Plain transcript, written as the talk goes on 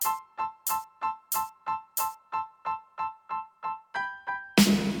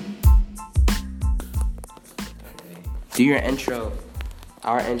Do your intro.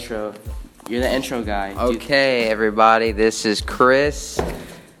 Our intro. You're the intro guy. Okay, everybody, this is Chris,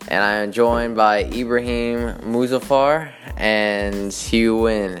 and I am joined by Ibrahim Muzaffar and Hugh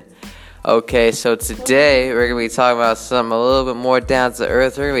Wynn. Okay, so today we're going to be talking about something a little bit more down to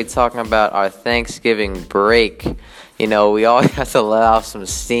earth. We're going to be talking about our Thanksgiving break. You know, we all have to let off some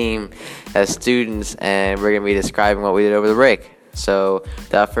steam as students, and we're going to be describing what we did over the break. So,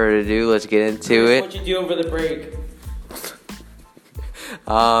 without further ado, let's get into it. What'd you do over the break?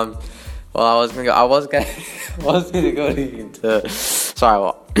 Well, I was gonna go to. Sorry,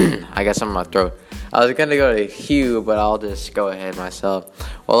 well, I guess I'm in my throat. I was gonna go to Hugh, but I'll just go ahead myself.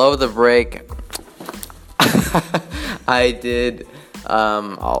 Well, over the break, I did.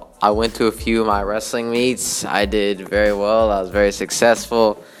 I went to a few of my wrestling meets. I did very well. I was very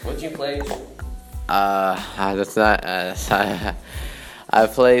successful. What'd you play? That's not. I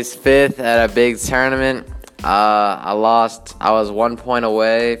placed fifth at a big tournament. I lost. I was 1 point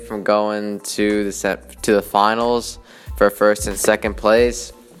away from going to the finals for first and second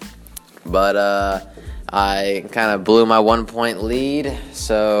place, but I kind of blew my 1 point lead.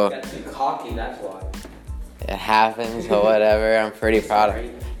 So You got too cocky, that's why. it happens, or whatever. I'm pretty proud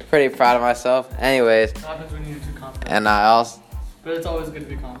of myself. Anyways, It happens when you're too confident. and I also. But it's always good to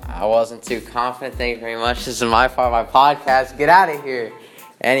be confident. I wasn't too confident. Thank you very much. This is my part of my podcast. Get out of here.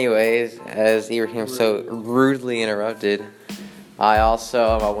 Anyways, as Ibrahim so rudely interrupted, I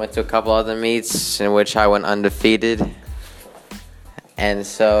went to a couple other meets in which I went undefeated. And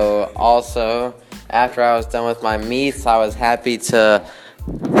so also, after I was done with my meets, I was happy to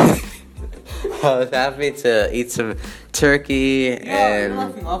eat some turkey You're and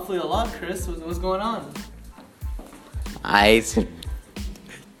laughing awfully a lot, Chris. What's going on? I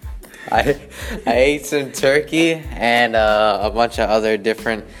ate some turkey and a bunch of other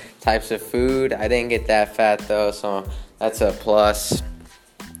different types of food. I didn't get that fat though, so that's a plus.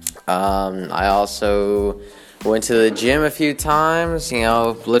 I also went to the gym a few times,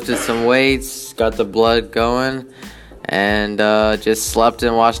 lifted some weights, got the blood going, and just slept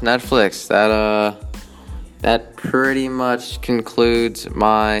and watched Netflix. That pretty much concludes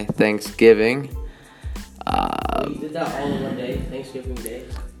my Thanksgiving. You did that all in one day, Thanksgiving Day?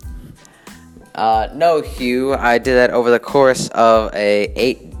 No, Hugh. I did that over the course of a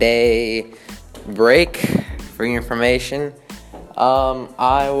 8-day break. For your information,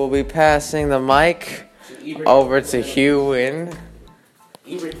 I will be passing the mic over to Hugh Wynn.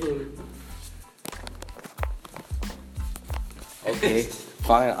 Ibrahim. Okay,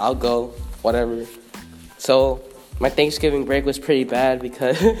 fine, I'll go. Whatever. So, my Thanksgiving break was pretty bad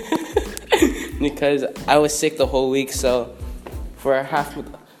because I was sick the whole week. So, for half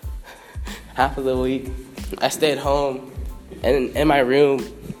of the week, I stayed home and in my room,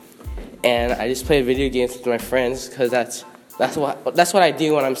 and I just played video games with my friends because that's what I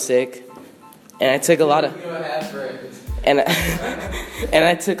do when I'm sick. And I took a lot of and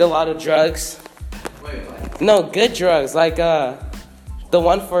I took a lot of drugs. No, good drugs like the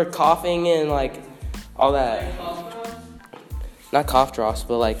one for coughing and like all that. Not cough drops,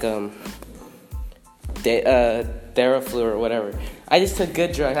 but like Theraflu or whatever. I just took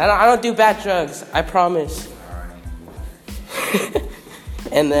good drugs. I don't do bad drugs. I promise.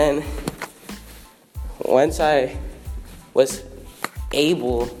 And then once I was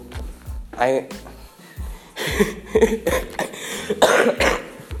able, I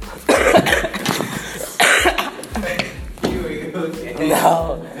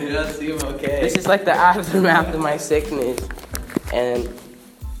No. You don't seem okay. This is like the aftermath of my sickness. And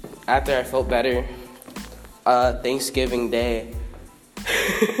after I felt better, Thanksgiving Day.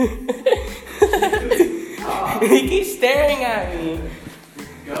 He keeps staring at me.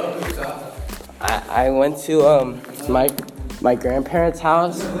 I went to my grandparents'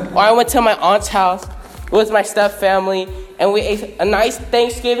 house, or I went to my aunt's house with my step family, and we ate a nice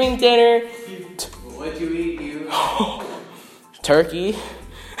Thanksgiving dinner. What'd you eat, you? Turkey.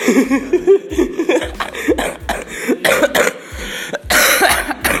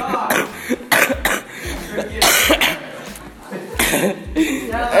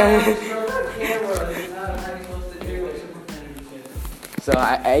 So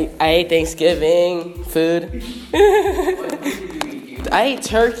I ate Thanksgiving food. I ate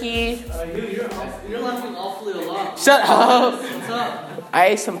turkey. You're laughing awfully a lot. Shut up. What's up? I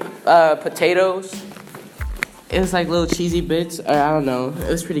ate some potatoes. It was like little cheesy bits. Or I don't know. It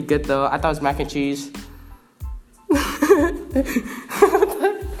was pretty good though. I thought it was mac and cheese.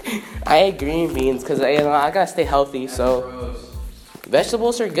 I ate green beans because I gotta stay healthy. So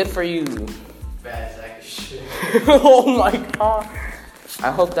vegetables are good for you. Bad sack of shit. Oh my god.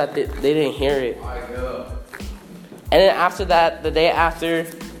 I hope that they didn't hear it. And then after that, the day after,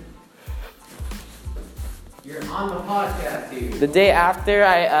 You're on the podcast, dude. the day after,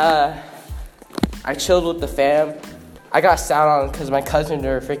 I chilled with the fam. I got sat on because my cousins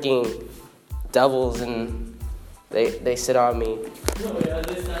are freaking devils and they sit on me. No, yeah,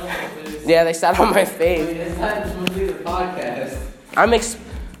 they sat on my face. Yeah, they sat on my face. It's not supposed to be the podcast.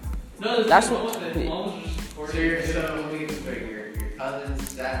 No, That's what. what- Mom was just recording. So your cousins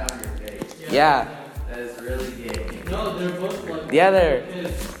sat on your face. Yeah. That is really gay. No, they're both like. Yeah, they're-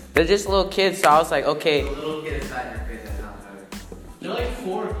 kids. They're just little kids, so I was like, okay, The little kid sat on your face. That sounds better. They're like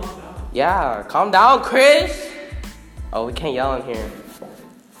 4. Calm down. yeah, calm down, Chris. Oh, we can't yell in here.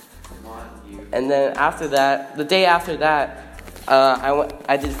 Come on, you. And then after that, the day after that,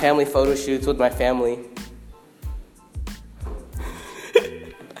 I did family photo shoots with my family.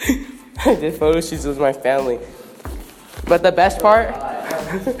 I did photo shoots with my family. But the best part,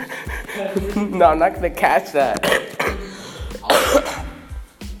 no, I'm not gonna catch that.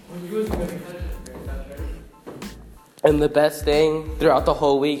 And the best thing throughout the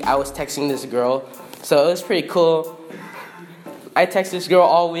whole week, I was texting this girl, so it was pretty cool. I texted this girl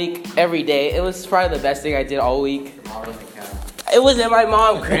all week, every day. It was probably the best thing I did all week. Mom doesn't count. It wasn't my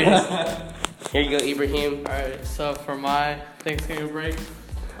mom, Chris. Here you go, Ibrahim. Alright, so for my Thanksgiving break,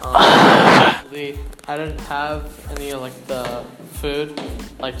 actually, I didn't have any like the food,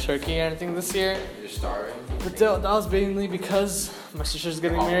 like turkey or anything this year. You're starving. But that was mainly because my sister's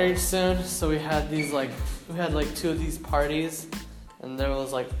getting married soon, so we had 2 of these parties, and there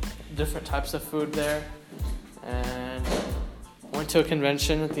was like different types of food there, and went to a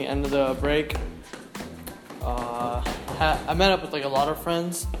convention at the end of the break. I met up with like a lot of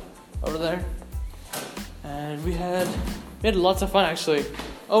friends over there, and we had lots of fun actually.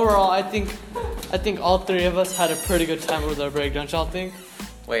 Overall, I think all 3 of us had a pretty good time over the break, don't y'all think?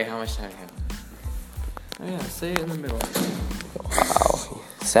 Wait, how much time do you have? Oh yeah, say it in the middle. Wow,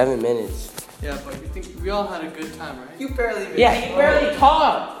 7 minutes. Yeah, but you think we all had a good time, right? You barely. Yeah, he barely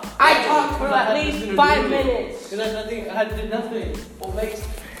talked. I talked for at least 5 minutes. Because I did nothing. Well, makes.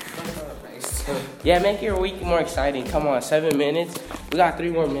 Yeah, make your week more exciting. Come on, 7 minutes. We got 3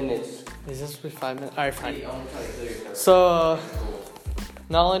 more minutes. Is this be 5 minutes? Alright, fine. So,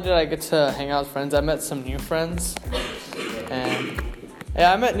 not only did I get to hang out with friends, I met some new friends. And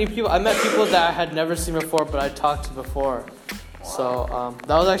yeah, I met new people. I met people that I had never seen before, but I talked to before. So,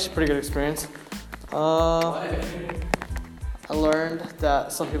 that was actually a pretty good experience. I learned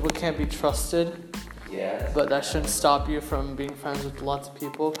that some people can't be trusted, Yeah. but that shouldn't stop you from being friends with lots of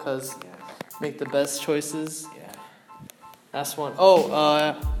people, because make the best choices. Yeah. That's one. Oh,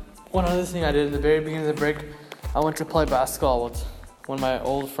 one other thing I did in the very beginning of the break, I went to play basketball with one of my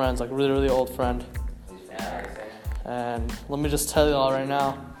old friends, like really, really old friend. And let me just tell you all right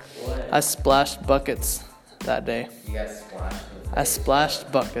now, I splashed buckets that day. You got splashed. I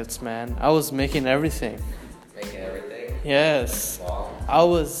splashed buckets, man. I was making everything. Making everything. Yes. Wow. I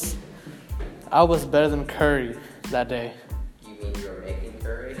was better than Curry that day. You mean you were making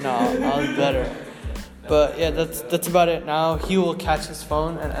curry? No, I was better. But yeah, that's about it. Now he will catch his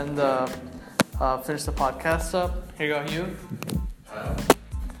phone and end finish the podcast up. Here you go, Hugh.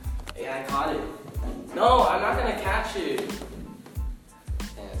 Yeah, I caught it. No, I'm not gonna catch it.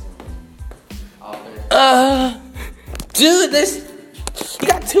 I'll finish. Dude, you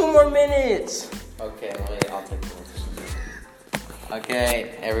got 2 more minutes. Okay, I'll take this.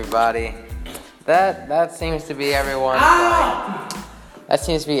 Okay, everybody. That seems to be everyone's. That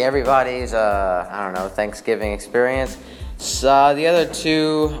seems to be everybody's. I don't know, Thanksgiving experience. So the other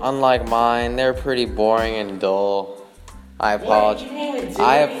 2, unlike mine, they're pretty boring and dull. I apologize.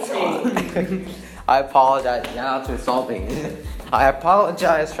 I apologize. Not to insult me. I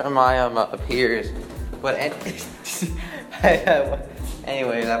apologize for my peers, but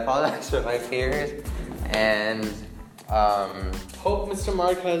anyways, I apologize for my peers, and Hope Mr.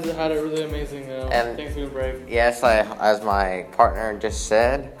 Mark has had a really amazing Thanksgiving break. yes, as my partner just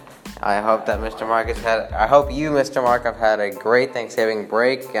said, I hope that Mr. Mark has had. I hope you, Mr. Mark, have had a great Thanksgiving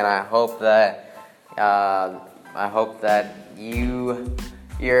break, and I hope that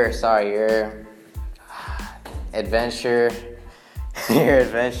your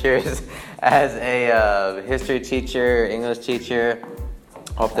adventures as a history teacher, English teacher,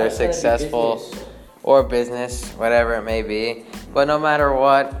 hope they're successful, or business, whatever it may be. But no matter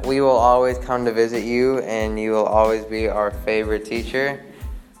what, we will always come to visit you, and you will always be our favorite teacher.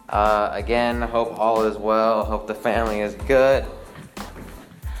 Again, hope all is well. Hope the family is good.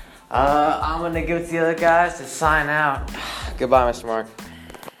 I'm gonna give it to the other guys to sign out. Goodbye, Mr. Mark.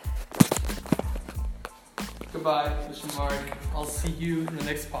 Goodbye, Mr. Mark. I'll see you in the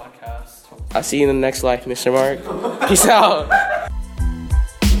next podcast. I'll see you in the next life, Mr. Mark. Peace out.